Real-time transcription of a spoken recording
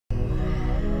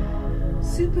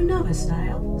Supernova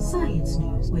Style Science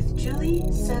News with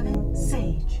Julie 7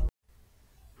 Sage.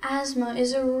 Asthma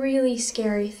is a really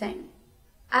scary thing.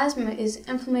 Asthma is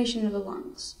inflammation of the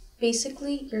lungs.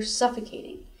 Basically, you're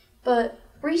suffocating. But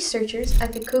researchers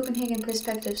at the Copenhagen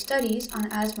Prospective Studies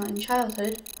on Asthma in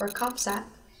Childhood, or COPSAT,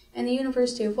 and the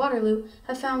University of Waterloo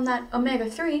have found that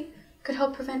omega-3 could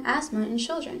help prevent asthma in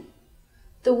children.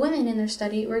 The women in their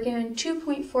study were given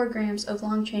 2.4 grams of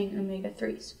long-chain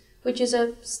omega-3s, which is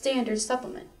a standard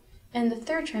supplement, in the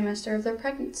third trimester of their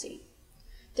pregnancy.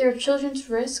 Their children's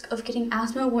risk of getting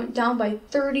asthma went down by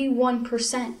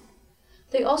 31%.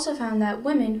 They also found that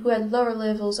women who had lower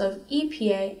levels of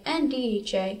EPA and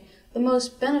DHA, the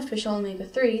most beneficial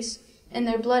omega-3s, in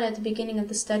their blood at the beginning of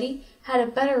the study had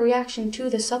a better reaction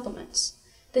to the supplements.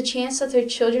 The chance that their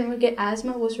children would get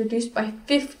asthma was reduced by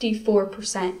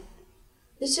 54%.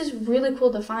 This is really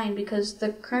cool to find because the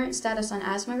current status on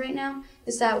asthma right now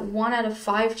is that 1 out of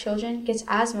 5 children gets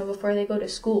asthma before they go to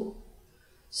school.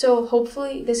 So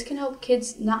hopefully this can help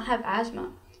kids not have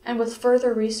asthma, and with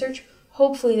further research,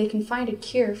 hopefully they can find a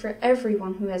cure for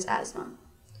everyone who has asthma.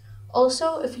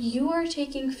 Also, if you are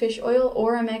taking fish oil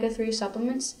or omega-3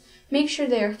 supplements, make sure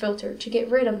they are filtered to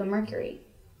get rid of the mercury.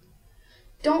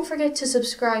 Don't forget to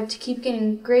subscribe to keep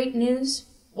getting great news,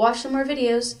 watch some more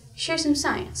videos, share some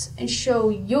science, and show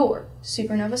your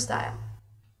supernova style.